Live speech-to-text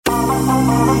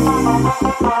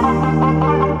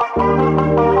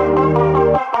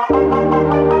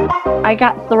I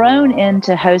got thrown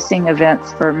into hosting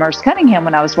events for Merce Cunningham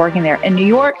when I was working there. And New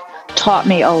York taught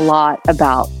me a lot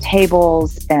about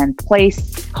tables and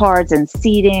place cards and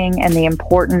seating and the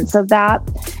importance of that.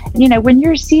 You know, when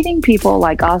you're seating people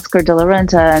like Oscar de la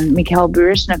Renta and Mikhail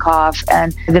Baryshnikov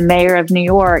and the mayor of New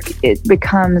York, it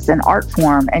becomes an art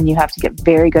form and you have to get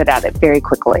very good at it very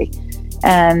quickly.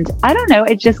 And I don't know,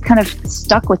 it just kind of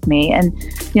stuck with me. And,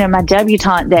 you know, my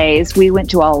debutante days, we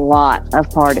went to a lot of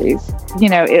parties. You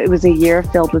know, it was a year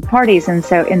filled with parties. And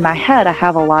so in my head, I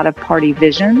have a lot of party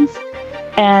visions.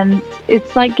 And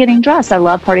it's like getting dressed. I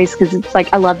love parties because it's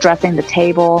like I love dressing the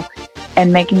table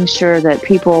and making sure that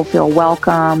people feel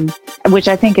welcome, which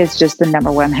I think is just the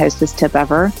number one hostess tip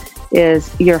ever,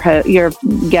 is your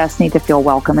guests need to feel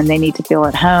welcome and they need to feel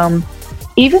at home.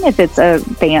 Even if it's a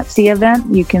fancy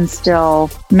event, you can still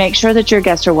make sure that your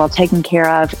guests are well taken care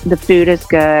of, the food is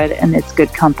good, and it's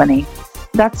good company.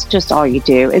 That's just all you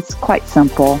do. It's quite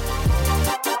simple.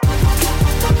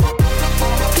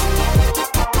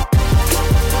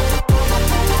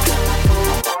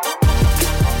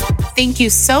 Thank you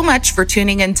so much for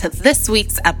tuning into this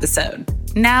week's episode.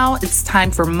 Now it's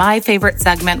time for my favorite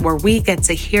segment where we get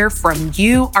to hear from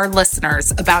you, our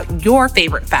listeners, about your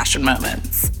favorite fashion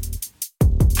moments.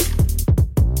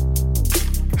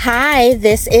 Hi,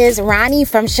 this is Ronnie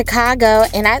from Chicago,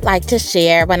 and I'd like to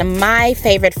share one of my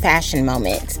favorite fashion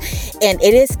moments. And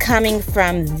it is coming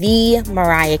from the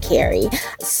Mariah Carey.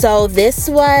 So this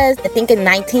was, I think, in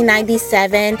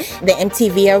 1997, the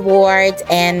MTV Awards,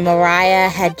 and Mariah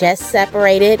had just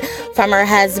separated from her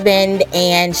husband,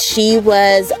 and she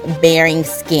was bearing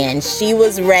skin. She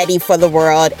was ready for the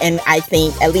world, and I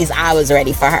think, at least I was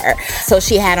ready for her. So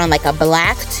she had on like a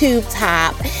black tube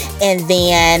top, and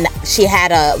then she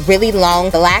had a really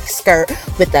long black skirt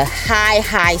with a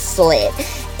high slit.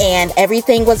 And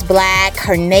everything was black.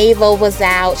 Her navel was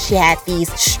out. She had these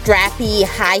strappy,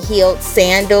 high-heeled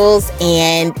sandals,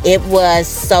 and it was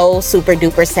so super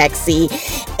duper sexy.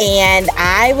 And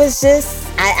I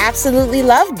absolutely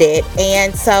loved it.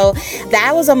 And so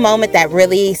that was a moment that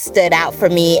really stood out for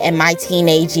me in my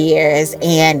teenage years.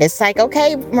 And it's like,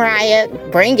 okay, Mariah,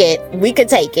 bring it. We could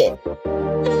take it.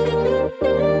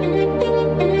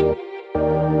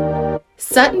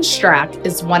 Sutton Stracke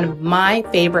is one of my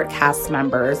favorite cast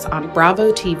members on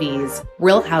Bravo TV's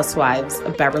Real Housewives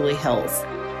of Beverly Hills.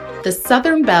 The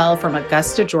Southern Belle from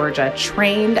Augusta, Georgia,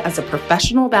 trained as a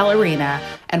professional ballerina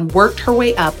and worked her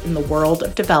way up in the world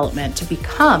of development to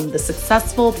become the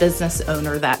successful business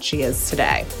owner that she is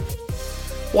today.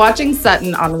 Watching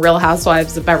Sutton on Real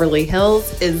Housewives of Beverly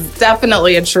Hills is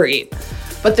definitely a treat,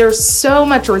 but there's so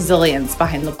much resilience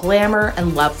behind the glamour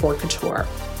and love for couture.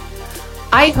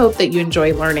 I hope that you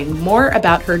enjoy learning more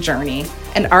about her journey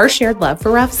and our shared love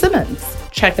for Ralph Simmons.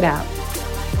 Check it out.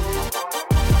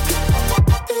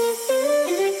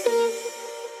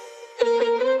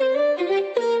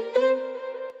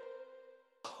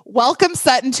 Welcome,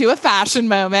 Sutton, to a fashion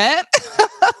moment.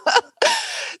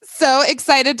 So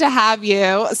excited to have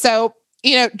you. So,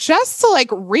 just to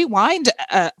rewind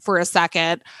for a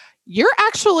second, you're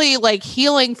actually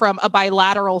healing from a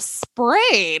bilateral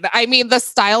sprain. I mean, the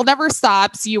style never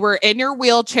stops. You were in your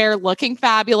wheelchair looking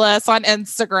fabulous on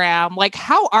Instagram.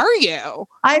 How are you?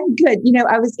 I'm good.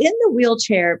 I was in the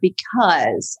wheelchair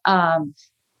because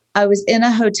I was in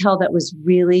a hotel that was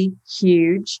really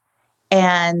huge.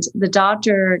 And the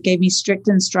doctor gave me strict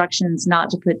instructions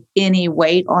not to put any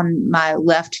weight on my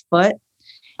left foot.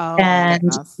 Oh,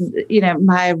 and,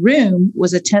 my room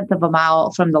was 1/10 of a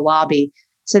mile from the lobby.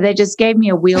 So they just gave me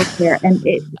a wheelchair, and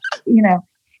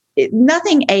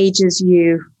nothing ages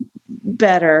you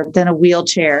better than a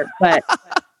wheelchair. But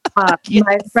Yes.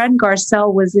 My friend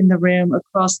Garcelle was in the room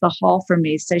across the hall from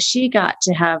me, so she got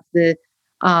to have the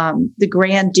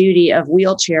grand duty of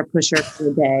wheelchair pusher for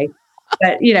the day.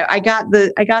 But I got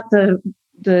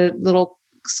the little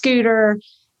scooter,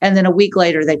 and then a week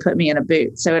later they put me in a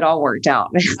boot, so it all worked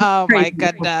out. Oh my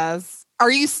goodness.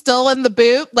 Are you still in the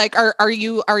boot? Are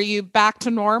you back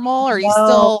to normal? Are you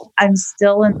still? I'm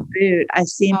still in the boot. I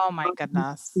see. Oh my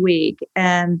goodness. This week,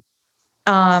 and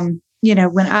when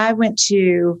I went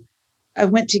to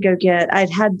go get,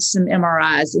 I'd had some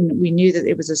MRIs, and we knew that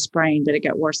it was a sprain, but it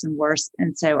got worse and worse,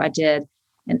 and so I did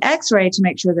an X-ray to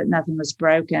make sure that nothing was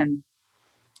broken.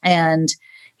 And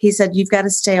he said, "You've got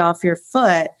to stay off your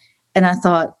foot." And I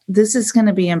thought, this is going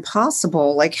to be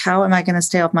impossible. How am I going to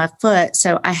stay off my foot?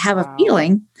 So I have a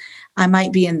feeling I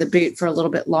might be in the boot for a little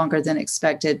bit longer than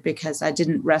expected because I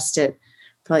didn't rest it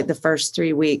for the first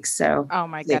 3 weeks. So, oh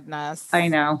my goodness. I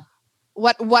know.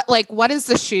 What is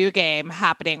the shoe game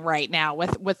happening right now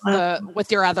with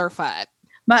your other foot?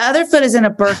 My other foot is in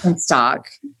a Birkenstock.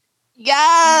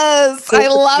 Yes, I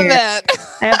love it.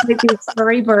 I have like these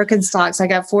furry Birkenstocks. I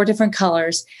got 4 different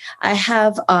colors. I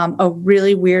have a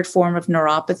really weird form of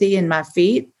neuropathy in my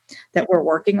feet that we're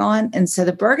working on. And so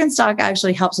the Birkenstock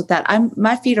actually helps with that.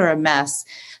 My feet are a mess.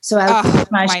 So I look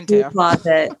at my shoe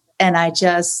closet and I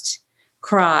just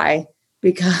cry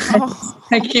because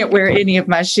I can't wear any of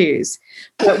my shoes.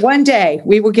 But one day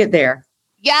we will get there.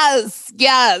 Yes,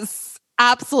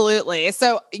 absolutely.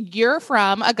 So you're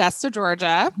from Augusta,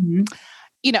 Georgia.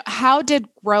 Mm-hmm. How did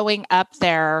growing up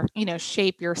there,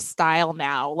 shape your style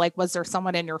now? Like, was there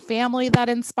someone in your family that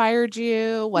inspired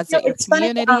you? Was it your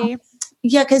community? Funny,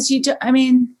 because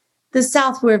the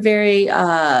South, we're very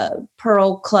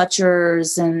pearl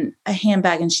clutchers and a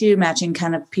handbag and shoe matching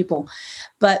kind of people.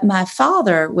 But my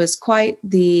father was quite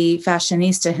the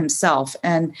fashionista himself,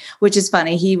 and which is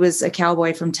funny. He was a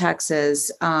cowboy from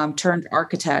Texas, turned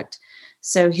architect.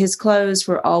 So his clothes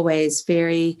were always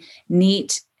very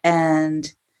neat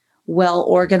and well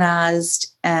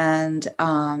organized. And,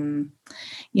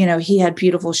 he had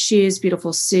beautiful shoes,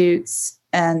 beautiful suits,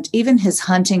 and even his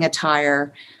hunting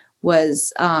attire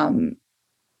was,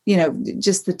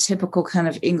 just the typical kind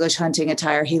of English hunting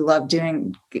attire. He loved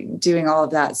doing all of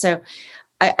that. So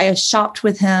I shopped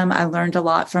with him. I learned a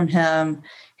lot from him.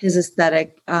 His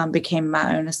aesthetic became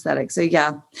my own aesthetic. So,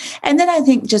 yeah. And then I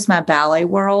think just my ballet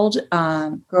world,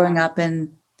 growing up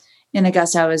in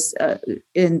Augusta, I was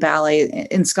in ballet,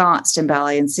 ensconced in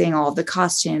ballet, and seeing all of the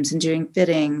costumes and doing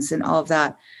fittings and all of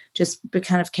that just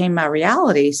kind of became my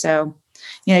reality. So,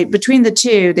 between the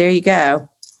two, there you go.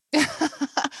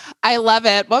 I love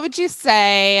it. What would you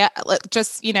say,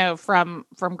 just, from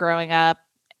growing up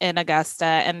in Augusta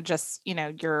and just,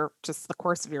 the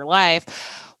course of your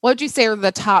life, what would you say are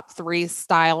the top 3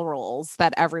 style rules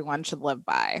that everyone should live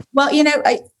by? Well,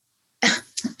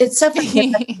 it's so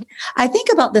funny. I think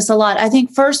about this a lot. I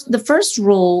think the first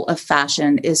rule of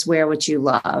fashion is wear what you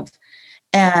love,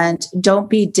 and don't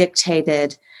be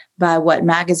dictated by what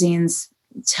magazines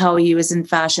tell you is in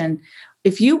fashion.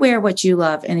 If you wear what you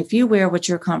love and if you wear what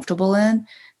you're comfortable in,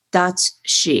 that's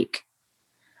chic.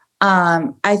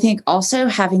 I think also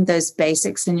having those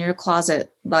basics in your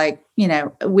closet, like,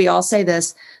 we all say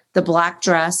this, the black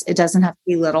dress, it doesn't have to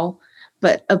be little,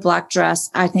 but a black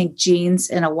dress, I think jeans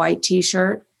and a white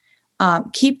t-shirt,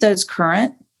 keep those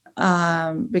current,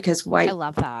 because white, I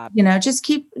love that, just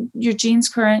keep your jeans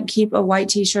current, keep a white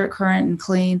t-shirt current and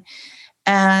clean.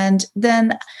 And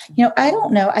then, I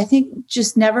don't know, I think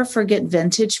just never forget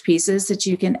vintage pieces that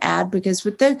you can add, because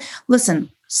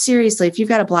listen, seriously, if you've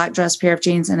got a black dress, pair of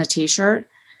jeans, and a t-shirt,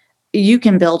 you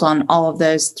can build on all of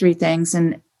those 3 things,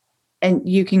 and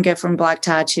you can go from black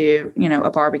tie to, a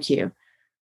barbecue.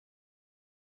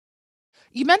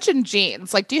 You mentioned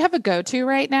jeans. Like, do you have a go-to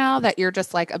right now that you're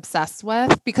just like obsessed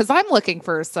with? Because I'm looking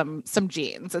for some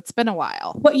jeans. It's been a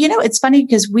while. Well, it's funny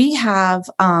because we have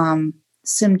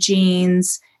some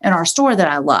jeans in our store that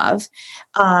I love.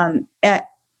 I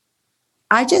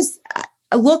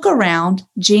look around,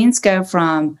 jeans go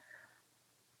from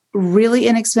really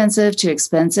inexpensive to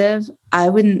expensive. I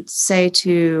wouldn't say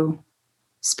to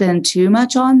spend too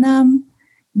much on them.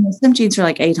 Some jeans are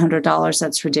like $800.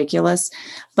 That's ridiculous.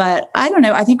 But I don't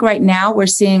know. I think right now we're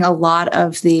seeing a lot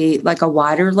of like a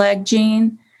wider leg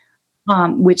jean,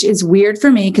 which is weird for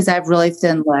me because I have really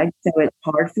thin legs. So it's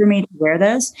hard for me to wear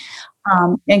those.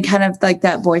 And kind of like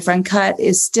that boyfriend cut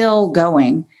is still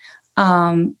going.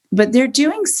 But they're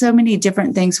doing so many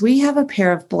different things. We have a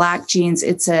pair of black jeans.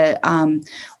 It's a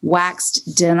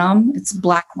waxed denim. It's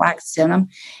black waxed denim.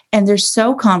 And they're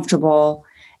so comfortable.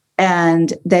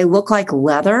 And they look like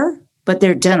leather, but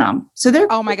they're denim. So they're...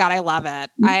 Oh my God, I love it.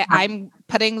 Yeah. I'm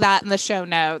putting that in the show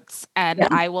notes, and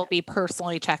I will be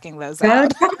personally checking those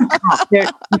out.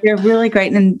 They're really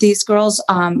great. And these girls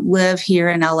live here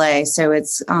in LA. So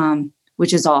it's,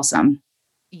 which is awesome.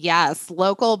 Yes.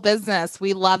 Local business.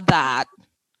 We love that.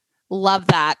 Love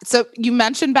that. So you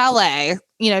mentioned ballet.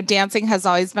 Dancing has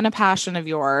always been a passion of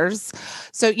yours.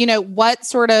 So, what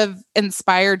sort of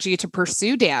inspired you to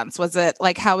pursue dance? Was it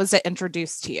like, how was it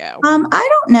introduced to you? I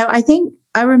don't know.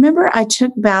 I remember I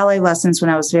took ballet lessons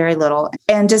when I was very little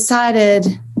and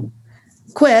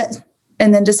quit,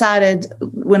 and then decided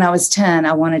when I was 10,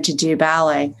 I wanted to do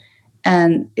ballet.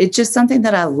 And it's just something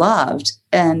that I loved.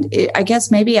 And I guess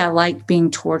maybe I liked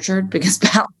being tortured because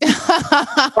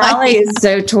ballet is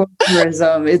so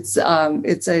torturism. It's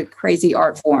a crazy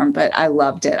art form, but I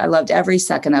loved it. I loved every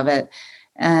second of it.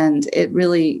 And it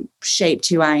really shaped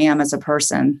who I am as a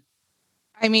person.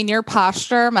 I mean, your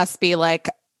posture must be like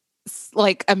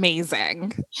like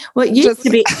amazing. Well, it used to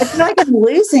be. I feel like I'm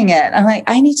losing it. I'm like,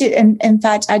 I need to. And in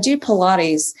fact, I do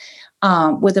Pilates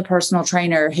with a personal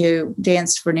trainer who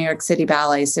danced for New York City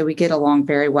Ballet, so we get along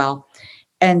very well.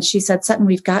 And she said, Sutton,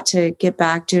 we've got to get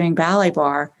back doing ballet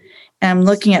bar. And I'm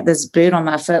looking at this boot on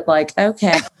my foot, like,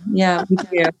 okay, yeah, we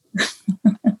do.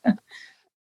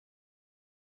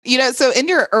 So in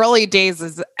your early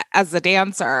days as a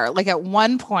dancer, like at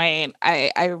one point,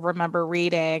 I remember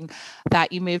reading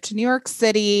that you moved to New York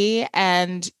City,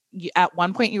 and at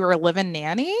one point you were a live-in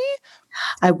nanny.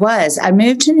 I was. I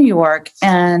moved to New York,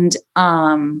 and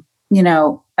I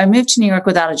moved to New York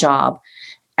without a job,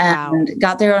 and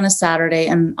got there on a Saturday,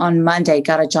 and on Monday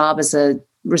got a job as a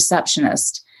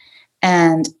receptionist.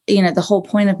 And, the whole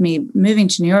point of me moving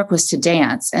to New York was to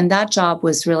dance. And that job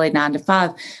was really 9 to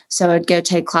 5. So I'd go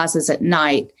take classes at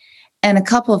night. And a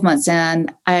couple of months in,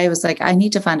 I was like, I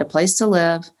need to find a place to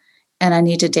live, and I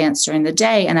need to dance during the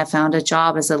day. And I found a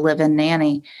job as a live-in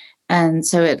nanny. And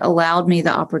so it allowed me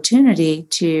the opportunity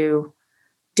to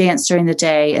dance during the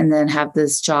day and then have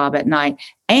this job at night.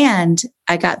 And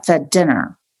I got fed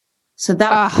dinner. So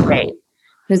that was great,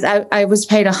 because I was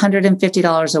paid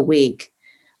 $150 a week.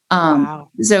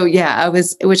 So yeah,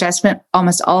 which I spent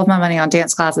almost all of my money on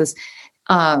dance classes.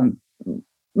 It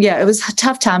was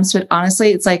tough times, but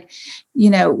honestly, it's like,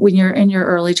 when you're in your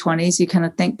early 20s, you kind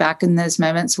of think back in those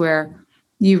moments where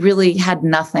you really had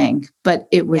nothing, but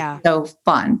it was so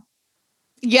fun.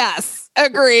 Yes,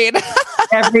 agreed.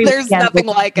 There's nothing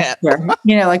like it.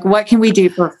 Like, what can we do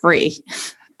for free?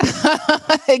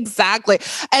 Exactly.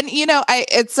 And,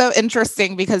 it's so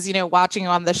interesting because, watching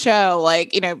on the show,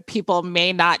 like, people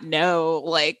may not know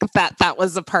like that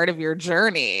was a part of your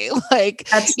journey. Like,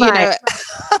 that's right.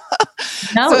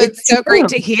 No, so it's so great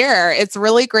to hear. It's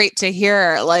really great to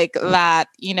hear like that,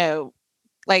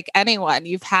 like anyone,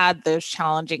 you've had those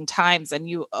challenging times and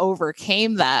you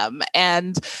overcame them.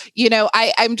 And,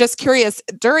 I'm just curious,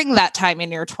 during that time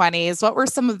in your 20s, what were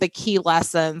some of the key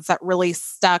lessons that really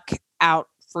stuck out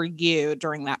for you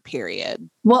during that period?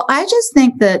 Well, I just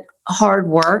think that hard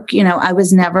work, I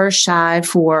was never shy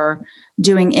for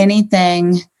doing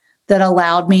anything that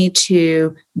allowed me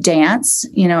to dance.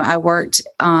 I worked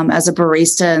as a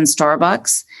barista in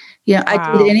Starbucks.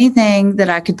 I did anything that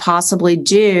I could possibly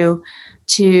do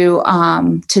to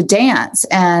dance.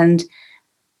 And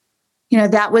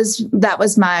that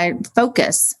was my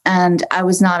focus. And I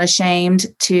was not ashamed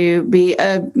to be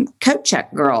a coat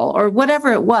check girl or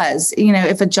whatever it was.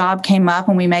 If a job came up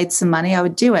and we made some money, I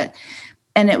would do it.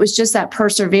 And it was just that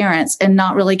perseverance and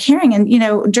not really caring. And,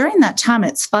 during that time,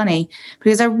 it's funny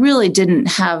because I really didn't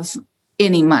have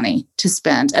any money to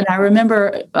spend. And I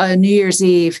remember New Year's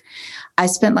Eve, I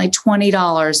spent like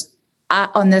 $20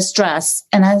 on this dress.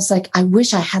 And I was like, I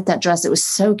wish I had that dress. It was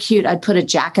so cute. I'd put a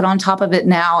jacket on top of it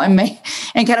now and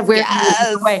kind of wear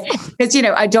it away. Because,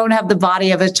 I don't have the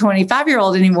body of a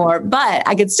 25-year-old anymore, but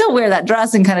I could still wear that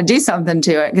dress and kind of do something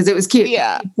to it because it was cute.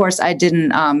 Yeah. Of course, I didn't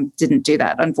do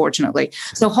that, unfortunately.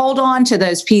 So hold on to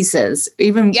those pieces.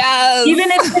 Even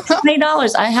if it's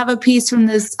 $20, I have a piece from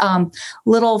this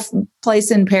little place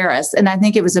in Paris. And I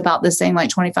think it was about the same,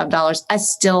 like $25. I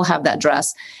still have that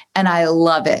dress and I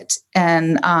love it.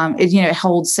 And it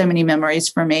holds so many memories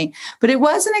for me, but it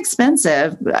wasn't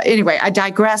expensive. Anyway, I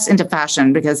digress into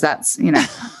fashion because that's,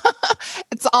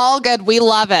 It's all good. We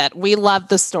love it. We love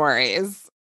the stories.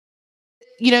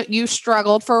 You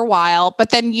struggled for a while,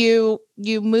 but then you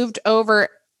moved over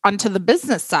onto the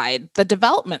business side, the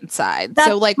development side. That's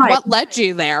so right. What led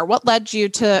you there? What led you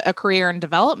to a career in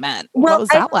development? Well, what was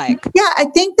that like? Yeah, I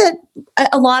think that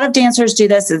a lot of dancers do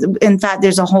this. In fact,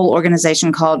 there's a whole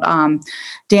organization called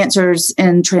Dancers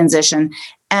in Transition.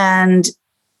 And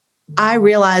I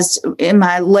realized in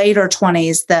my later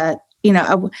 20s that,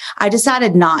 I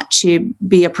decided not to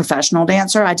be a professional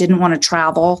dancer. I didn't want to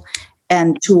travel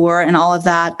and tour and all of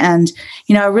that. And,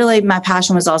 my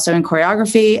passion was also in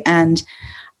choreography. And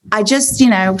I just,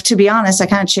 to be honest, I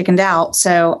kind of chickened out.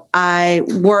 So I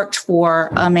worked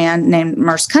for a man named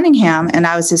Merce Cunningham, and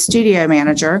I was his studio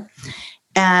manager,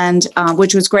 and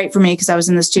which was great for me because I was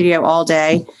in the studio all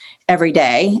day, every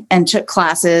day, and took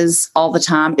classes all the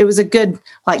time. It was a good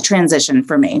transition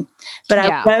for me. But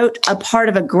I wrote a part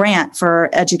of a grant for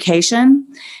education.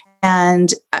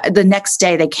 And the next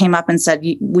day they came up and said,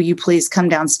 will you please come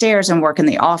downstairs and work in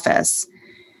the office?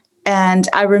 And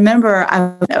I remember I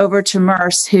went over to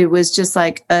Merce, who was just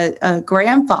like a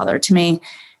grandfather to me.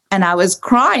 And I was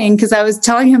crying because I was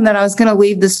telling him that I was going to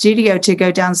leave the studio to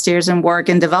go downstairs and work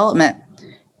in development.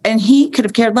 And he could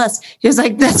have cared less. He was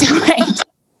like, that's great.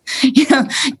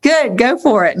 Good, go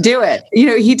for it, do it.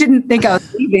 He didn't think I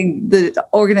was leaving the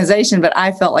organization, but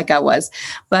I felt like I was.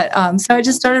 But so I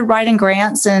just started writing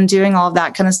grants and doing all of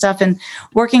that kind of stuff and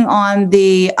working on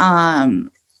the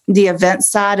event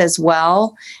side as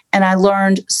well. And I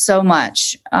learned so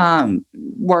much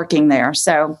working there.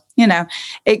 So,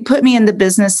 it put me in the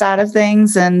business side of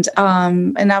things, and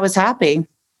I was happy.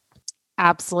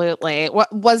 Absolutely.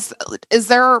 Is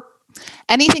there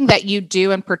anything that you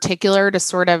do in particular to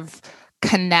sort of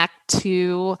connect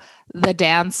to the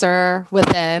dancer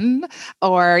within,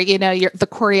 or, the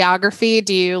choreography?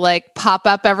 Do you like pop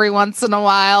up every once in a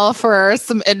while for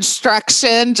some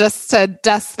instruction just to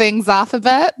dust things off a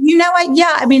bit? Yeah.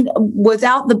 I mean,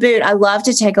 without the boot, I love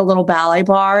to take a little ballet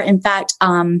bar. In fact,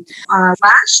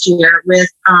 last year with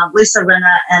Lisa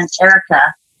Rinna and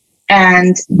Erica,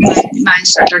 and my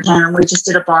instructor came, and we just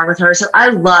did a bar with her. So I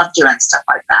love doing stuff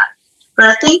like that. But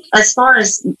I think as far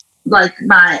as like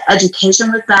my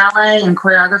education with ballet and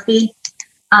choreography,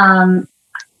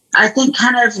 I think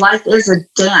kind of life is a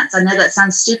dance. I know that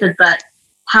sounds stupid, but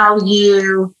how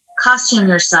you costume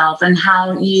yourself and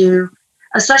how you,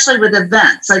 especially with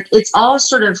events, like it's all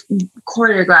sort of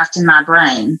choreographed in my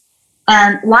brain.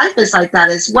 And life is like that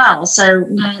as well. So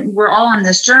we're all on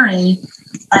this journey,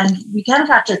 and we kind of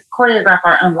have to choreograph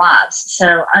our own lives.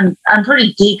 So I'm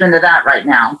pretty deep into that right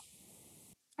now.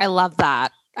 I love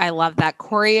that.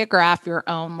 Choreograph your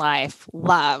own life.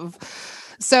 Love.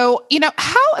 So,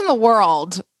 how in the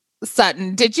world,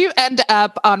 Sutton, did you end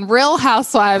up on Real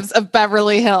Housewives of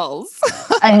Beverly Hills?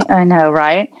 I know,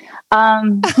 right?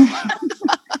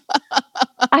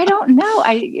 I don't know.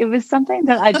 It was something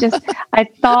that I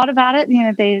thought about it.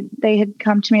 They had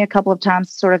come to me a couple of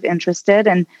times, sort of interested,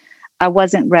 and I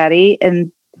wasn't ready.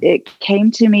 And it came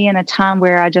to me in a time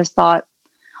where I just thought,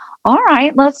 all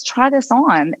right, let's try this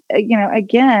on.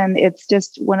 Again, it's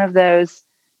just one of those,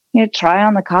 try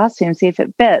on the costume, see if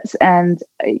it fits. And,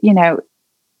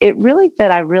 it really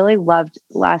fit. I really loved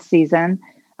last season.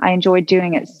 I enjoyed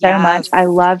doing it so much. I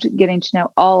loved getting to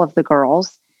know all of the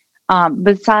girls.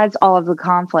 Besides all of the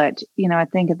conflict, I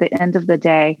think at the end of the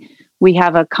day, we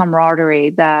have a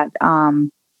camaraderie that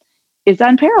is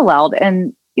unparalleled.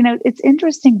 And, it's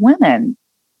interesting women.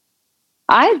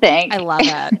 I think. I love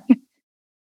it.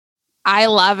 I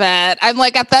love it. I'm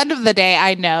like, at the end of the day,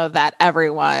 I know that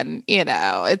everyone,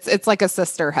 it's like a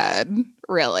sisterhood,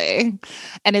 really.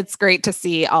 And it's great to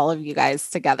see all of you guys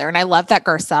together. And I love that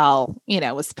Garcelle,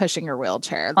 was pushing her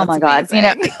wheelchair. That's oh my amazing.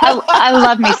 God. I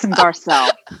love me some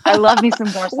Garcelle.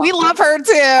 We love her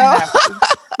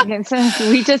too. So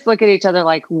we just look at each other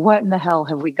like, what in the hell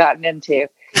have we gotten into?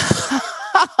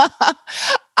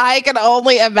 I can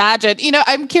only imagine.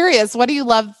 I'm curious, what do you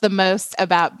love the most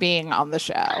about being on the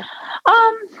show?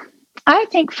 I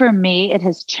think for me, it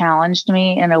has challenged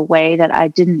me in a way that I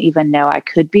didn't even know I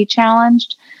could be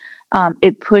challenged.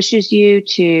 It pushes you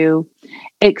to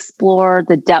explore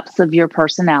the depths of your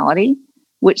personality,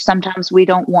 which sometimes we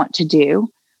don't want to do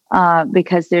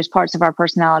because there's parts of our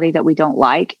personality that we don't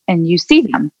like, and you see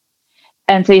them.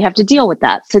 And so you have to deal with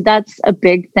that. So that's a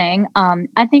big thing.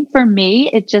 I think for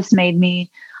me, it just made me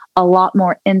a lot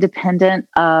more independent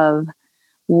of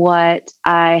what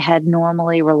I had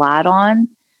normally relied on,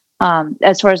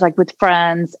 as far as like with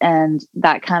friends and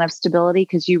that kind of stability,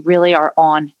 because you really are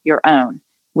on your own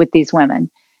with these women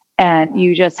and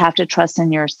you just have to trust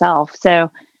in yourself.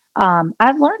 So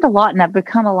I've learned a lot, and I've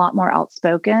become a lot more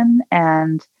outspoken.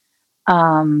 And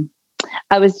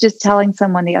I was just telling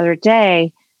someone the other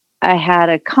day, I had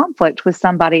a conflict with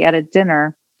somebody at a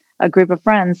dinner, a group of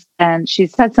friends, and she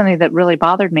said something that really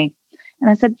bothered me. And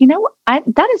I said,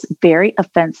 that is very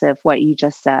offensive, what you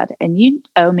just said, and you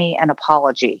owe me an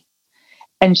apology.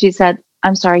 And she said,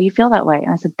 I'm sorry you feel that way.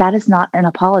 And I said, that is not an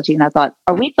apology. And I thought,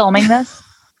 are we filming this?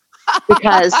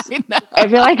 Because I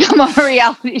feel like I'm on a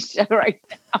reality show right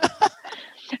now.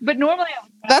 But normally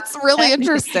that's really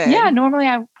interesting. Yeah, normally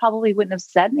I probably wouldn't have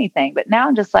said anything, but now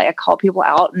I'm just like, I call people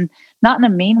out, and not in a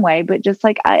mean way, but just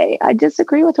like, I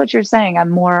disagree with what you're saying. I'm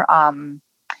more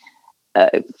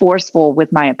forceful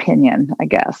with my opinion, I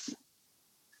guess.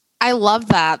 I love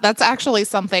that. That's actually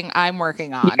something I'm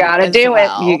working on. You got to do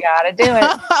it. You got to do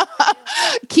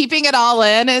it. Keeping it all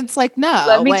in. It's like, no,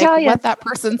 let me tell you what that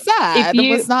person said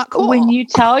was not cool. When you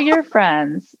tell your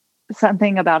friends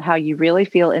something about how you really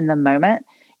feel in the moment,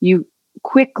 you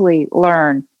quickly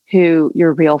learn who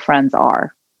your real friends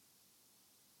are.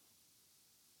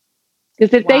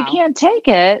 Because if they can't take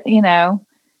it,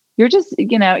 you're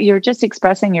just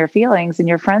expressing your feelings, and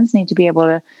your friends need to be able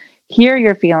to hear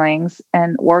your feelings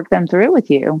and work them through with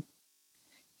you.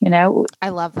 I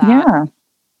love that. Yeah.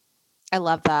 I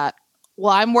love that.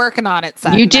 Well, I'm working on it,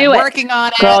 Sutton. You do I'm it. Working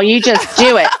on it. Girl, you just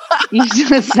do it. You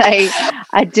just say,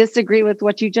 I disagree with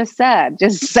what you just said.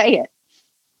 Just say it.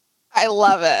 I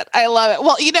love it. I love it.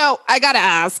 Well, I got to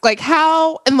ask, like,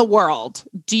 how in the world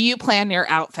do you plan your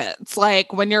outfits?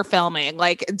 Like when you're filming,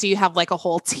 like, do you have like a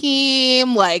whole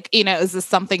team? Like, is this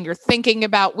something you're thinking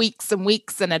about weeks and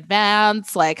weeks in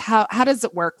advance? Like how does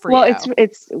it work for you? Well,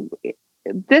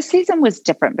 this season was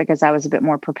different because I was a bit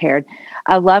more prepared.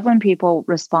 I love when people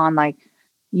respond like,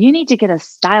 you need to get a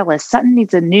stylist. Sutton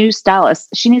needs a new stylist.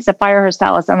 She needs to fire her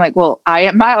stylist. I'm like, well, I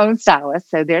am my own stylist.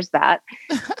 So there's that.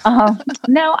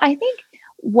 No, I think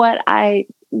what I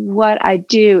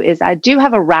do is I do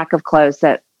have a rack of clothes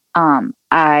that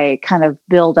I kind of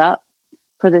build up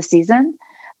for the season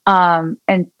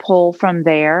and pull from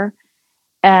there.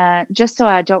 Just so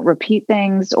I don't repeat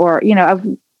things or,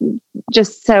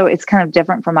 just so it's kind of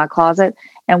different from my closet.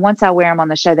 And once I wear them on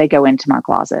the show, they go into my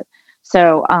closet.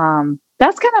 So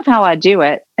that's kind of how I do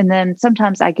it. And then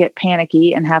sometimes I get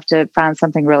panicky and have to find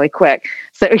something really quick.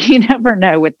 So you never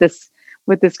know with this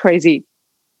crazy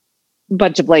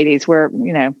bunch of ladies. We're,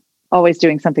 always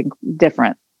doing something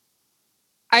different.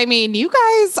 I mean, you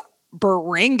guys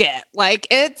bring it. Like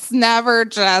it's never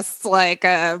just like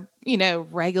a,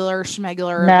 regular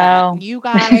schmegular event. You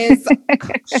guys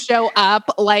show up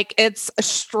like it's a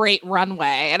straight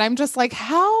runway. And I'm just like,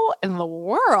 how in the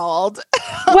world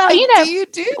well, do you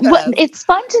do this? Well, it's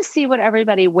fun to see what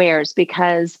everybody wears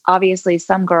because obviously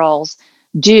some girls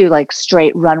do like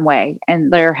straight runway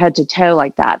and they're head to toe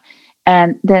like that.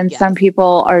 And then some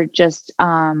people are just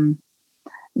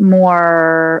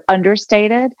more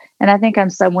understated. And I think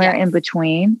I'm somewhere in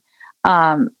between.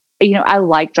 I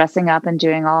like dressing up and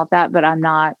doing all of that, but I'm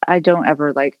not a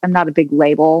big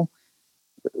label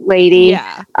lady.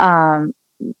 Yeah.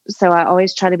 So I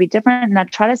always try to be different and I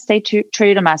try to stay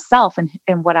true to myself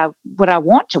and what I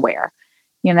want to wear,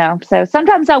 so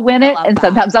sometimes I win it and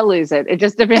sometimes I lose it. It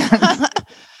just depends.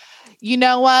 You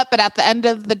know what? But at the end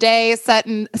of the day,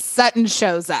 Sutton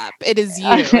shows up. It is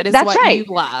you. It is what you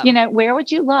love. Wear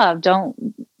what you love. Don't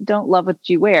love what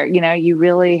you wear. You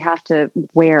really have to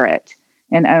wear it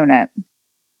and own it.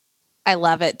 I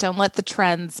love it. Don't let the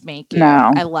trends make you.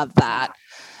 No. I love that.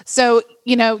 So,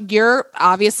 you're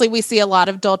obviously we see a lot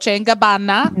of Dolce &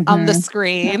 Gabbana on the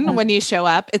screen when you show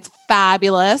up. It's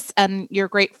fabulous. And you're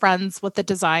great friends with the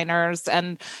designers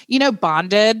and,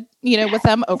 bonded, with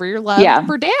them over your love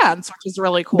for dance, which is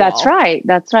really cool. That's right.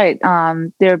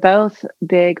 They're both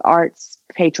big arts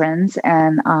patrons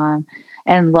and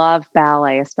love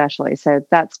ballet especially. So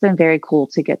that's been very cool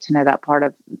to get to know that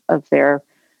part of their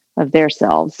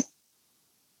selves.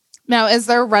 Now, is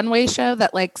there a runway show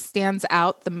that like stands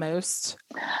out the most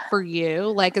for you?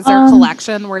 Like, is there a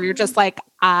collection where you're just like,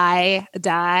 I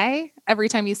die every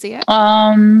time you see it?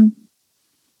 Well,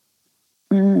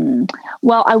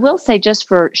 I will say just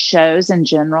for shows in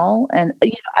general, and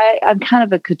I'm kind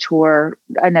of a couture.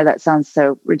 I know that sounds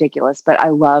so ridiculous, but I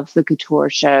love the couture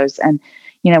shows. And,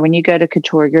 when you go to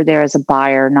couture, you're there as a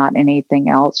buyer, not anything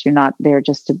else. You're not there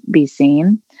just to be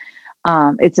seen.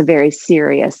 It's a very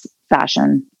serious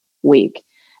fashion week.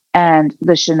 And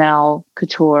the Chanel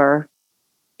couture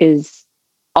is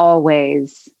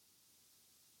always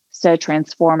so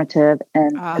transformative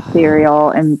and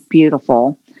ethereal and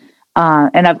beautiful.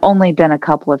 And I've only been a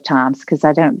couple of times because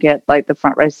I don't get like the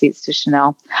front row seats to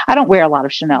Chanel. I don't wear a lot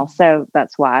of Chanel, so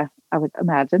that's why I would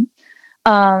imagine.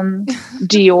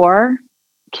 Dior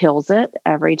kills it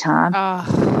every time.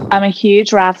 I'm a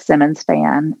huge Ralph Simmons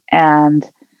fan, and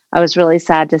I was really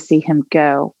sad to see him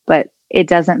go, but it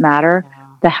doesn't matter.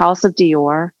 Wow. The House of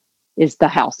Dior is the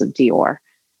House of Dior.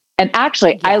 And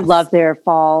actually, I love their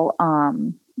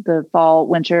the fall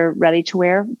winter ready to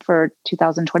wear for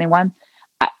 2021.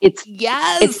 It's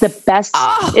the best.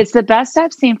 It's the best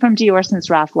I've seen from Dior since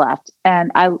Ralph left.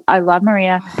 And I love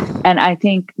Maria. And I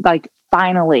think like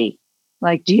finally,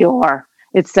 like Dior,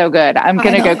 it's so good. I'm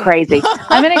going to go crazy.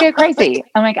 I'm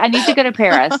like, I need to go to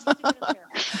Paris.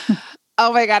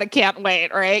 Oh my God, I can't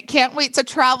wait, right? Can't wait to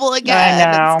travel again.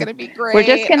 I know. It's going to be great. We're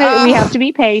just we have to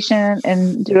be patient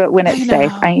and do it when it's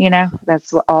safe.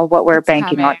 That's what we're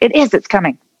banking on. It's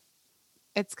coming.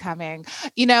 It's coming.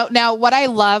 Now what I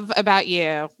love about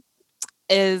you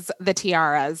is the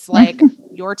tiaras, like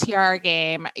your tiara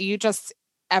game.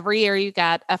 Every year you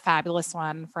get a fabulous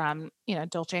one from,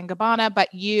 Dolce & Gabbana, but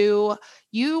your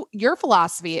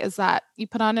philosophy is that you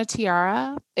put on a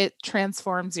tiara, it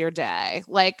transforms your day.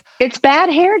 Like it's bad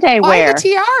hair day wear. The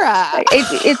tiara.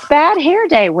 It's bad hair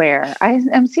day wear.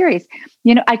 I'm serious.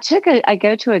 I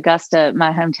go to Augusta,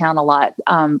 my hometown a lot.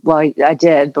 I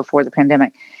did before the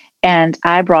pandemic, and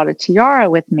I brought a tiara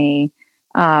with me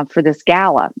for this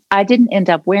gala. I didn't end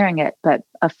up wearing it, but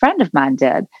a friend of mine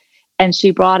did. And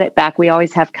she brought it back. We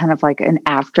always have kind of like an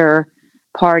after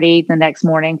party the next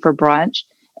morning for brunch.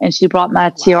 And she brought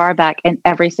my tiara back, and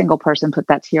every single person put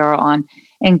that tiara on,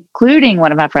 including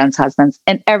one of my friend's husbands.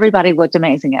 And everybody looked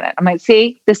amazing in it. I'm like,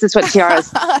 see, this is what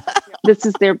tiaras, this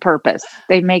is their purpose.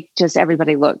 They make just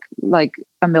everybody look like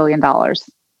 $1 million.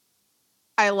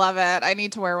 I love it. I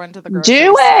need to wear one to the grocery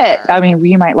Do it. store. I mean,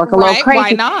 you might look a little crazy.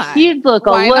 Why not? You'd look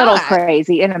Why a little not?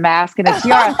 crazy in a mask and a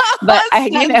tiara. But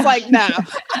like, no.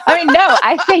 I mean, no,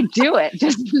 I say do it.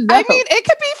 Just no. I mean, it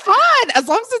could be fun as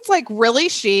long as it's like really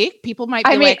chic. People might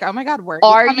be like, "Oh my God, where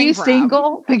are you you from?"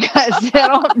 single?" Because I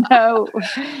don't know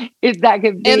if that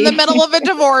could be in the middle of a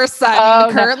divorce.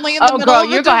 Sutton. Currently in the middle of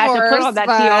a you're divorce. Gonna have to put on that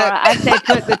tiara. I say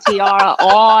put the tiara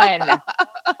on.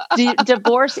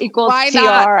 Divorce equals Why not,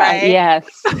 tiara. right? Yes.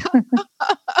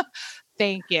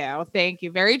 Thank you.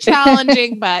 Very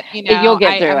challenging, but you'll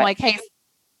get through it. I'm like, hey,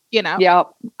 yep.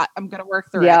 I'm gonna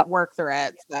work through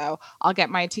it. So I'll get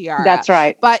my tiara. That's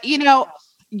right. But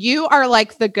you are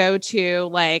like the go-to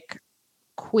like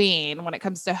queen when it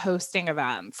comes to hosting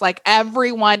events. Like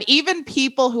everyone, even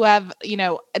people who have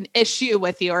an issue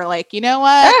with you, are like, you know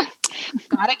what,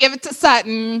 gotta give it to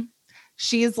Sutton.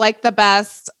 She's like the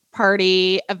best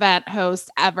party event host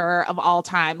ever of all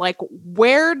time. Like,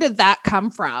 where did that come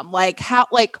from? Like, how,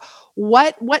 like,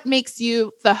 what makes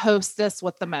you the hostess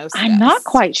with the most? I'm not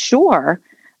quite sure.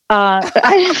 I'm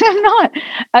not,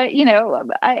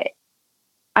 I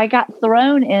got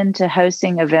thrown into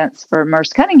hosting events for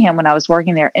Merce Cunningham when I was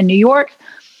working there. And New York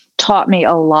taught me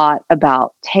a lot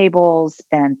about tables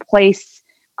and place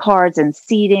cards and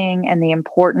seating and the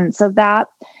importance of that.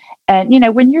 And,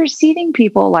 when you're seating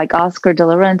people like Oscar de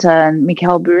la Renta and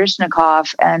Mikhail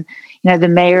Baryshnikov and, the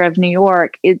mayor of New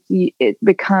York, it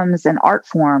becomes an art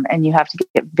form, and you have to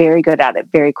get very good at it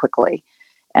very quickly.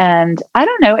 And I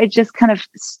don't know, it just kind of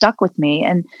stuck with me.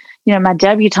 And, my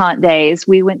debutante days,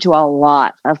 we went to a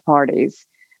lot of parties.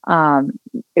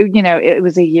 It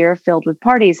was a year filled with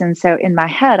parties. And so in my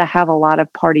head, I have a lot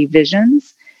of party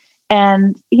visions.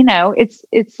 And,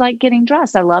 it's like getting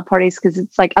dressed. I love parties because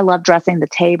it's like, I love dressing the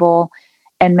table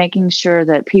and making sure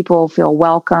that people feel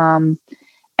welcome.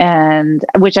 And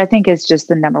which I think is just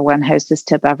the number one hostess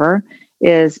tip ever,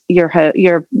 is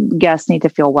your guests need to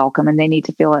feel welcome and they need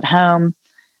to feel at home.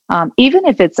 Even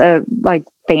if it's a like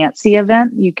fancy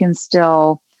event, you can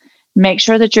still make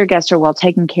sure that your guests are well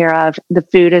taken care of. The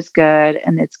food is good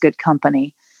and it's good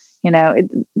company.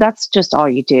 That's just all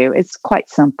you do. It's quite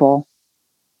simple.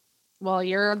 Well,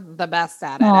 you're the best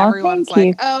at it. Aw, Everyone's thank you.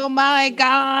 like, "Oh my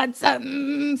God,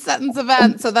 Sutton's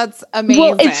event." So that's amazing.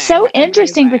 Well, it's so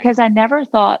interesting because I never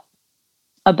thought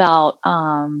about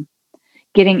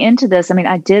getting into this. I mean,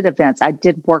 I did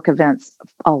work events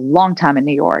a long time in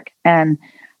New York, and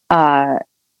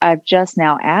I've just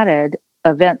now added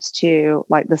events to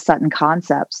like the Sutton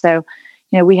concept. So,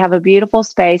 we have a beautiful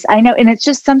space. I know, and it's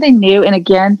just something new. And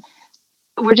again,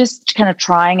 we're just kind of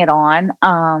trying it on.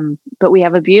 But we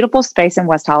have a beautiful space in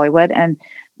West Hollywood, and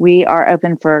we are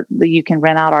open you can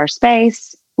rent out our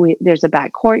space. There's a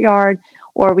back courtyard,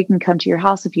 or we can come to your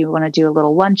house if you want to do a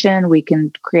little luncheon. We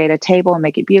can create a table and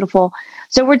make it beautiful.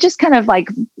 So we're just kind of like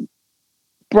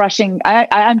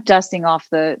I'm dusting off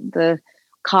the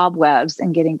cobwebs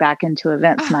and getting back into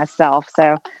events myself.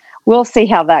 So we'll see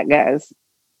how that goes.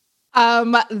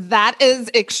 That is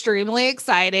extremely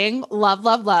exciting. Love,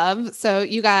 love, love. So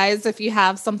you guys, if you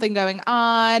have something going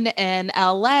on in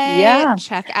LA, come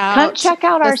check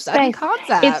out our space.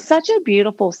 Concept. It's such a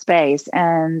beautiful space,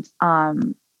 and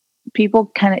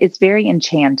people it's very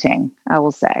enchanting, I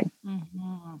will say.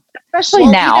 Mm-hmm. Especially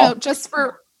now.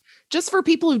 Just for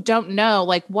people who don't know,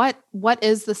 like what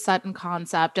is the Sutton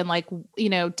concept, and like,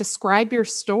 describe your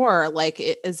store. Like,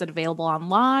 is it available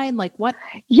online? Like where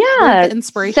did the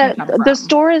inspiration come from? The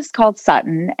store is called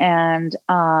Sutton, and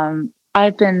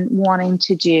I've been wanting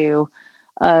to do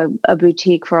a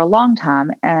boutique for a long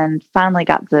time, and finally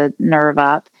got the nerve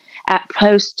up at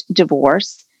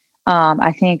post-divorce.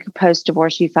 I think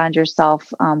post-divorce, you find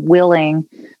yourself willing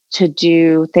to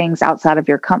do things outside of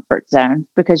your comfort zone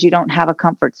because you don't have a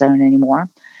comfort zone anymore.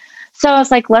 So I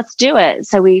was like, let's do it.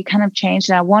 So we kind of changed,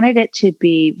 and I wanted it to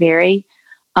be very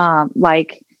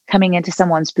like coming into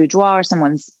someone's boudoir,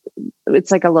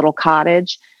 it's like a little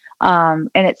cottage. And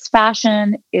it's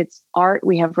fashion, it's art.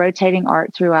 We have rotating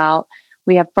art throughout.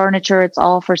 We have furniture. It's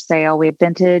all for sale. We have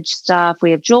vintage stuff.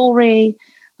 We have jewelry,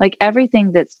 like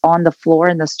everything that's on the floor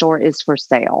in the store is for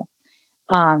sale.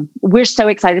 We're so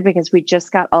excited because we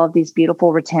just got all of these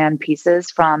beautiful rattan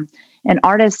pieces from an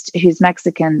artist who's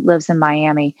Mexican, lives in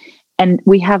Miami. And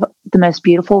we have the most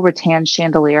beautiful rattan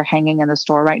chandelier hanging in the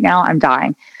store right now. I'm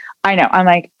dying. I know. I'm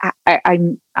like,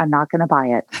 I'm not going to buy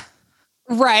it.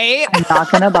 Right. I'm not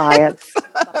going to buy it.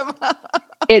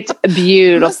 It's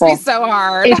beautiful. It must be so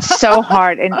hard. It's so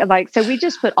hard. And like, so we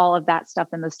just put all of that stuff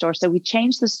in the store. So we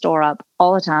change the store up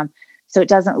all the time, so it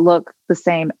doesn't look the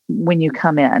same when you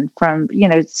come in from,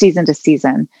 season to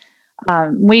season.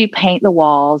 We paint the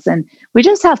walls and we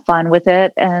just have fun with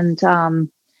it. And,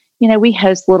 we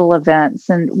host little events,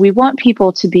 and we want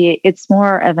people to it's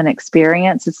more of an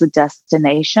experience. It's a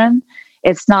destination.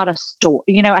 It's not a store.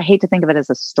 I hate to think of it as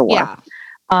a store. Yeah.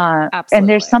 Absolutely. And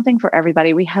there's something for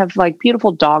everybody. We have like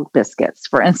beautiful dog biscuits,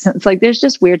 for instance. Like there's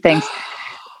just weird things.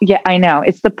 Yeah, I know.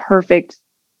 It's the perfect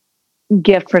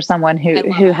gift for someone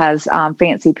who has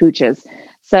fancy pooches.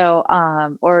 So,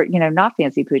 or, not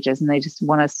fancy pooches, and they just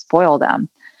want to spoil them.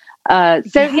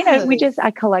 Yes.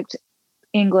 I collect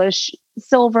English.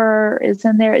 Silver is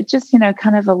in there. It's just,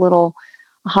 kind of a little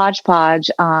hodgepodge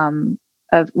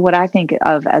of what I think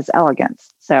of as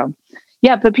elegance. So,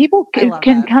 yeah, but people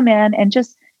can come in and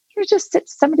just sit.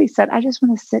 Somebody said, I just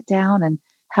want to sit down and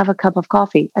have a cup of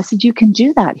coffee. I said, you can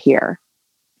do that here.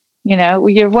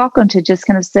 You're welcome to just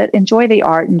kind of sit, enjoy the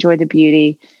art, enjoy the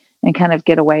beauty, and kind of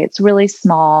get away. It's really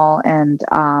small. And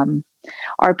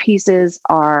our pieces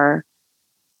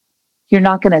you're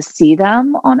not going to see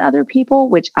them on other people,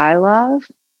 which I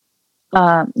love.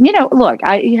 Look,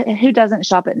 who doesn't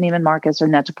shop at Neiman Marcus or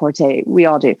Net-a-Porter? We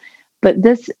all do. But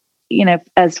this,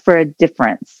 as for a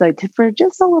difference, like for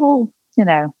just a little,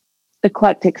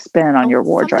 eclectic spin on your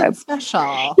wardrobe.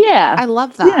 Special. Yeah. I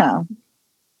love that. Yeah.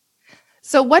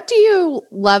 So what do you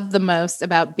love the most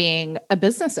about being a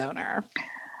business owner?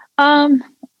 Well,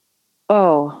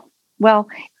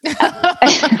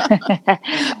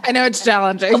 I know it's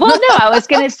challenging. Well, no, I was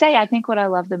going to say, I think what I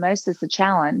love the most is the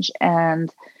challenge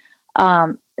and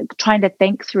trying to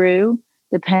think through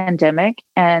the pandemic.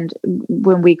 And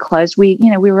when we closed, we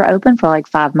were open for like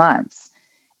 5 months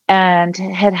and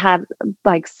had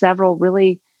like several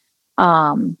really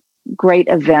great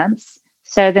events.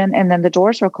 So then the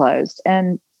doors were closed,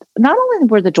 and not only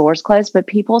were the doors closed, but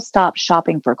people stopped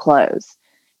shopping for clothes.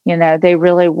 They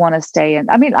really want to stay in.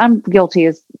 I mean, I'm guilty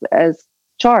as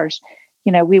charged.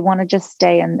 We want to just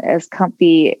stay in as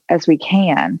comfy as we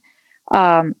can.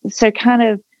 So kind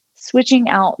of switching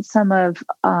out some of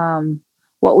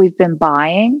what we've been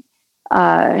buying,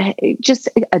 just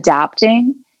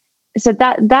adapting. So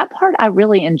that part I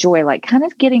really enjoy, like kind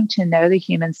of getting to know the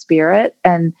human spirit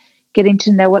and getting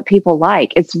to know what people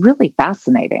like. It's really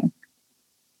fascinating.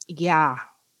 Yeah.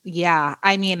 Yeah.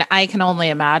 I mean, I can only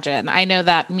imagine. I know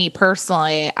that me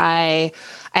personally, I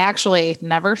actually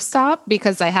never stopped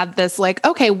because I had this like,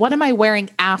 okay, what am I wearing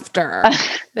after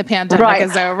the pandemic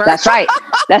is over? That's right.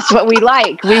 That's what we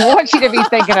like. We want you to be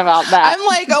thinking about that. I'm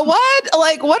like, what?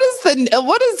 Like, what does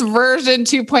version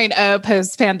 2.0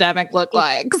 post-pandemic look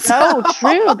like? So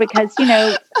true, because,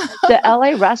 the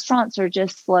LA restaurants are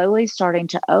just slowly starting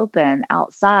to open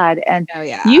outside, and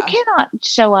you cannot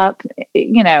show up,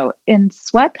 in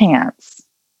sweatpants.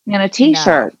 In a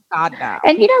t-shirt. No, God, no.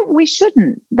 And, we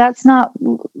shouldn't. That's not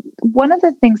one of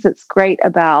the things that's great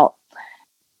about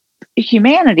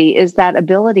humanity, is that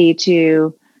ability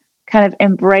to kind of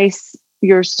embrace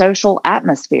your social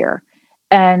atmosphere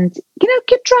and,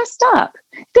 get dressed up.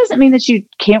 It doesn't mean that you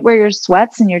can't wear your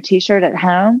sweats and your t-shirt at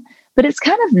home, but it's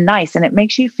kind of nice and it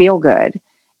makes you feel good.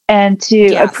 And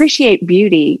to appreciate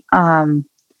beauty,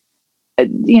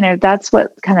 that's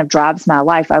what kind of drives my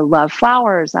life. I love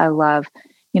flowers. I love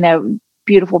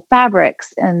beautiful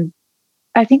fabrics. And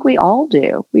I think we all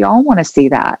do. We all want to see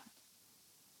that.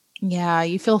 Yeah.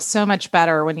 You feel so much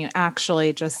better when you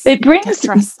actually just it brings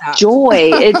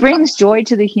joy. It brings joy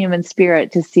to the human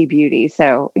spirit to see beauty.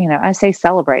 So, I say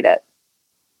celebrate it.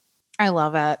 I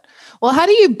love it. Well, how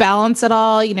do you balance it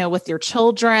all, with your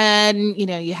children?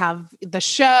 You have the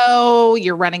show,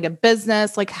 you're running a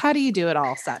business. Like, how do you do it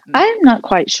all, Sutton? I'm not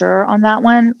quite sure on that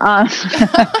one. I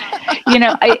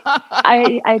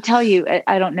tell you,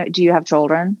 I don't know. Do you have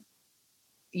children?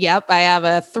 Yep. I have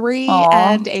a 3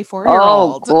 and a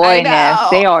 4-year-old. Oh boy, no,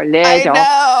 they are little.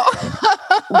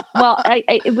 I know. Well,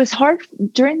 it was hard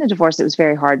during the divorce. It was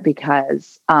very hard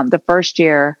because the first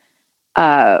year,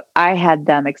 I had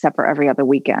them except for every other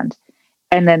weekend.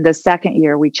 And then the second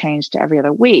year we changed to every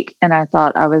other week. And I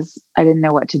thought I didn't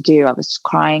know what to do. I was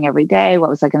crying every day. What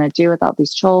was I going to do without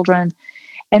these children?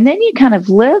 And then you kind of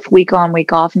live week on,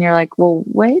 week off, and you're like, well,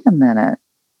 wait a minute.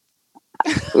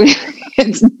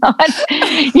 It's not,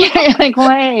 you're like,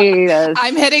 wait.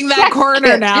 I'm hitting that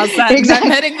corner now, Sutton. Exactly.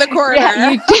 I'm hitting the corner.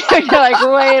 Yeah, you do. You're like,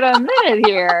 wait a minute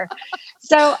here.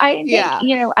 So I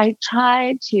think, I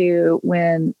try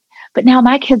to but now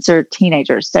my kids are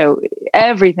teenagers, so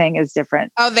everything is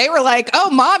different. Oh, they were like, "Oh,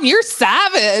 Mom, you're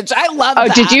savage." I love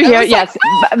that. Oh, did you hear? Yes.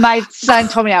 My son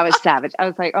told me I was savage. I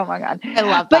was like, oh my God. I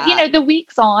love that. But, the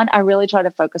weeks on, I really try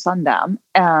to focus on them.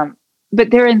 But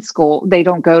they're in school. They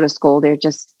don't go to school. They're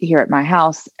just here at my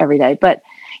house every day. But,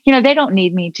 they don't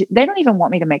need me they don't even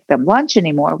want me to make them lunch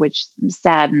anymore, which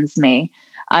saddens me.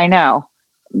 I know.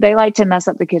 They like to mess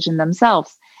up the kitchen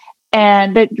themselves.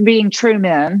 But being true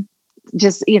men,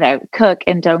 just, cook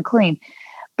and don't clean.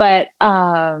 But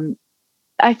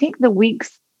I think the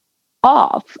weeks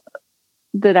off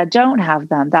that I don't have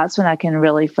them, that's when I can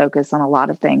really focus on a lot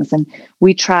of things. And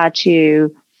we try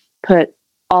to put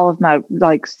all of my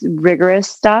rigorous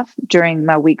stuff during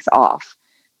my weeks off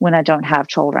when I don't have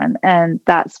children. And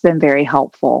that's been very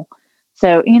helpful.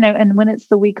 So, and when it's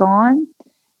the week on,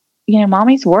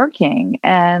 mommy's working.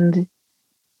 And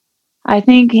I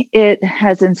think it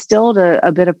has instilled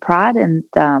a bit of pride in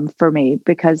for me,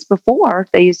 because before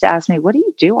they used to ask me, what do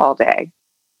you do all day?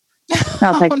 And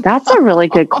I was like, that's a really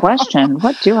good question.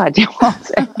 What do I do all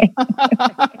day?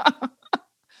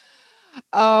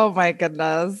 Oh my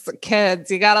goodness.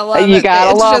 Kids, you gotta love You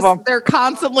gotta love them. They're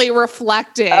constantly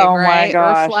reflecting, oh right? My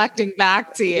gosh. Reflecting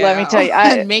back to you. Let me tell you,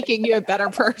 and making you a better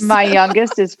person. My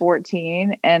youngest is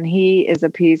 14 and he is a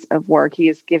piece of work. He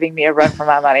is giving me a run for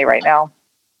my money right now.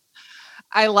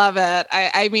 I love it.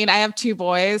 I mean, I have 2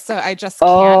 boys, so I just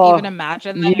can't even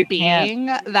imagine them being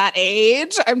that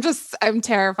age. I'm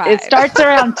terrified. It starts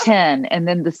around 10 and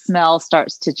then the smell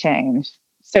starts to change.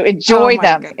 So enjoy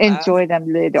them. Goodness. Enjoy them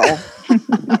little.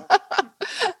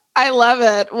 I love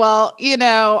it. Well,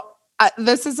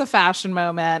 this is a fashion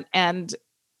moment, and,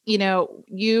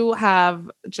 you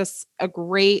have just a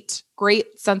great,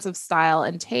 great sense of style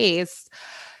and taste.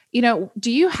 Do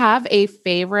you have a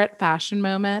favorite fashion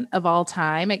moment of all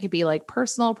time? It could be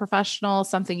personal, professional,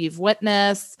 something you've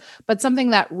witnessed, but something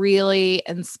that really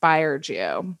inspired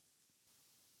you.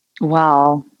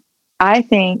 Well, I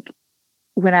think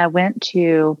when I went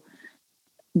to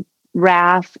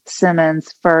Raf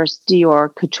Simons' first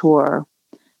Dior Couture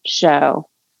show.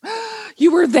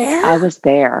 You were there? I was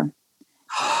there.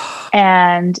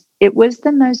 And it was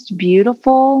the most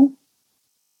beautiful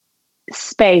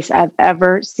space I've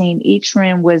ever seen. Each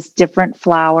room was different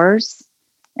flowers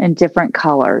and different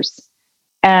colors.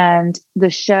 And the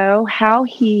show, how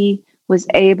he was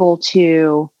able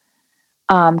to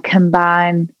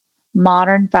combine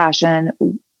modern fashion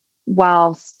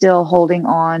while still holding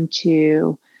on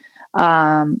to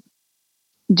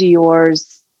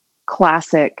Dior's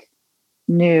classic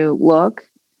new look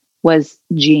was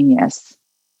genius.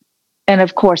 And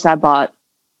of course, I bought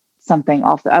something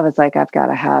I was like, I've got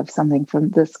to have something from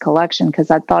this collection,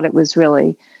 because I thought it was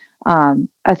really,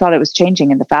 I thought it was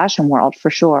changing in the fashion world for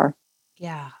sure.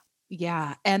 Yeah.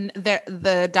 Yeah. And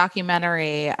the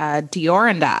documentary, Dior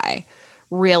and I,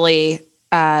 really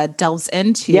delves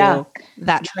into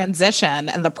that transition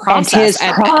and the process.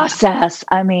 And his process.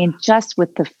 I mean, just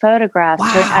with the photographs,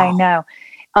 wow. I know,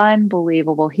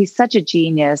 unbelievable. He's such a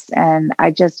genius, and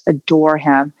I just adore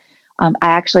him. I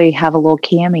actually have a little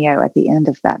cameo at the end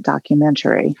of that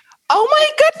documentary. Oh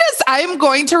my goodness. I'm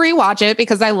going to rewatch it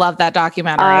because I love that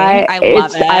documentary. I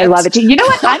love it. I love it too. You know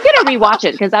what? I'm going to rewatch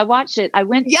it because I watched it. I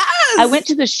went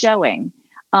to the showing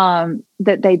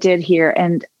that they did here,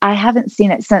 and I haven't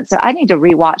seen it since. So I need to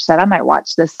rewatch that. I might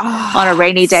watch this on a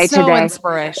rainy day today.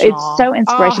 Inspirational. It's so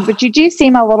inspirational. But you do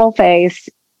see my little face,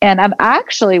 and I'm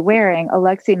actually wearing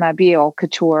Alexis Mabille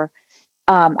Couture.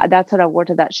 That's what I wore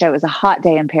to that show. It was a hot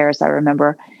day in Paris, I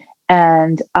remember.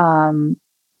 And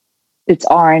it's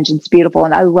orange and it's beautiful.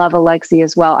 And I love Alexi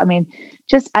as well. I mean,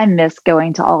 I miss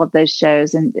going to all of those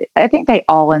shows. And I think they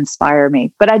all inspire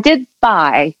me. But I did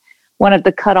buy one of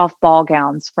the cutoff ball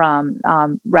gowns from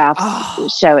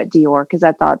Raf's show at Dior, because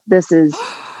I thought, this is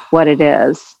what it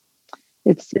is.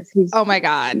 Oh my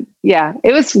God. Yeah,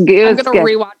 it was I'm going to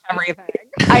rewatch everything.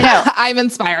 I know. I'm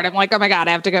inspired. I'm like, oh my God,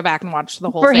 I have to go back and watch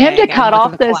the whole thing. For him to cut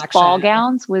off those ball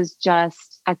gowns was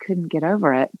just, I couldn't get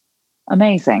over it.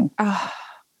 Amazing.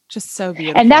 Just so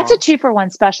beautiful. And that's a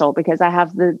 2-for-1 special, because I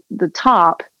have the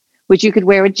top, which you could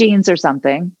wear with jeans or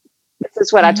something. This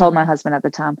is what I told my husband at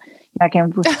the time. I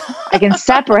can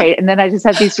separate, and then I just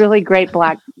have these really great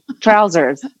black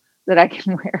trousers that I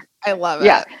can wear. I love it.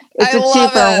 Yeah, it's a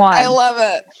 2-for-1. I love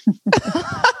it.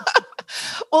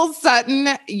 Well, Sutton,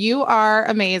 you are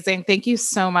amazing. Thank you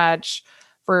so much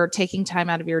for taking time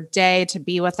out of your day to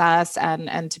be with us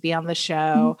and to be on the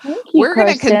show. Thank you, We're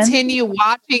going to continue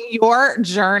watching your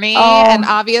journey. And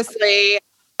obviously,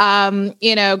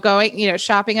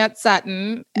 shopping at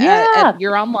Sutton. Yeah.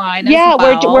 You're online. Yeah, as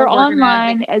well. we're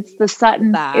online. It's the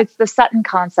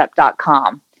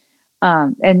suttonconcept.com.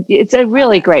 And it's a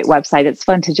really great website. It's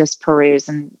fun to just peruse,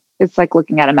 and it's like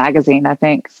looking at a magazine, I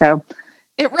think. So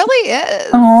it really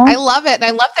is. Aww. I love it. And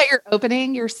I love that you're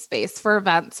opening your space for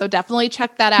events. So definitely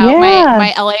check that out. Yeah.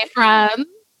 My LA friends.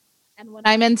 And when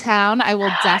I'm in town, I will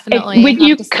definitely when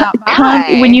you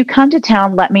come to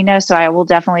town, let me know. So I will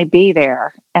definitely be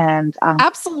there. And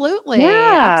absolutely.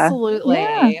 Yeah. Absolutely.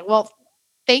 Yeah. Well,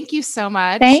 thank you so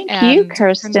much. Thank you,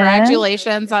 Kirsten.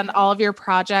 Congratulations on all of your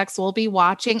projects. We'll be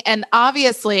watching. And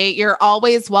obviously, you're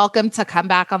always welcome to come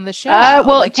back on the show.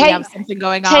 Well, you have something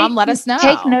going on, let us know.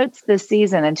 Take notes this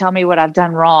season and tell me what I've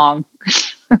done wrong.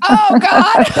 Oh,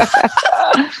 God.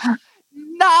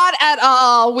 Not at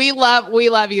all. We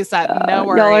love you, Sutton. No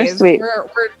worries. Y'all are sweet.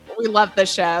 We love the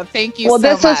show. Thank you so much.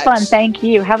 Well, this was fun. Thank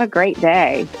you. Have a great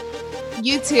day.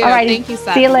 You too. All right. Thank you,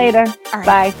 Sutton. See you later. All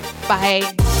right. Bye. Bye.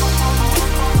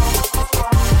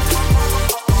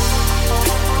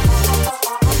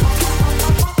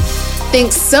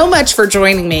 Thanks so much for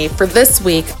joining me for this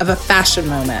week of A Fashion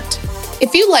Moment.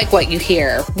 If you like what you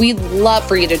hear, we'd love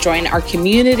for you to join our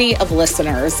community of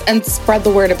listeners and spread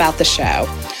the word about the show.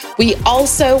 We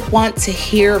also want to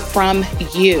hear from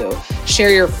you. Share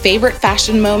your favorite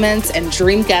fashion moments and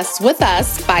dream guests with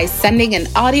us by sending an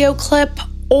audio clip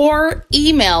or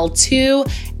email to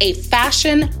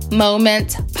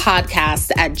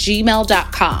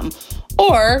afashionmomentpodcast@gmail.com.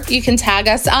 Or you can tag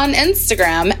us on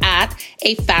Instagram at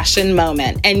A Fashion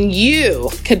Moment, and you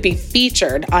could be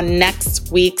featured on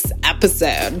next week's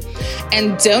episode.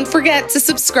 And don't forget to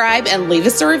subscribe and leave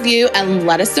us a review and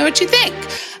let us know what you think.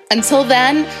 Until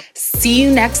then, see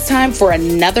you next time for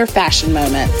another fashion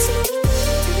moment.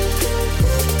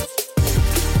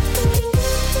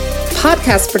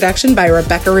 Podcast production by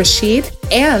Rebecca Rashid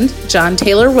and John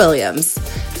Taylor Williams.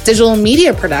 Digital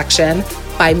media production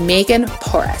by Megan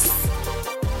Porras.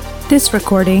 This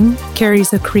recording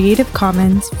carries a Creative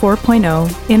Commons 4.0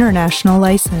 international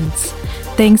license.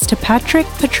 Thanks to Patrick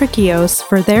Patricios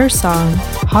for their song,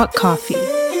 Hot Coffee.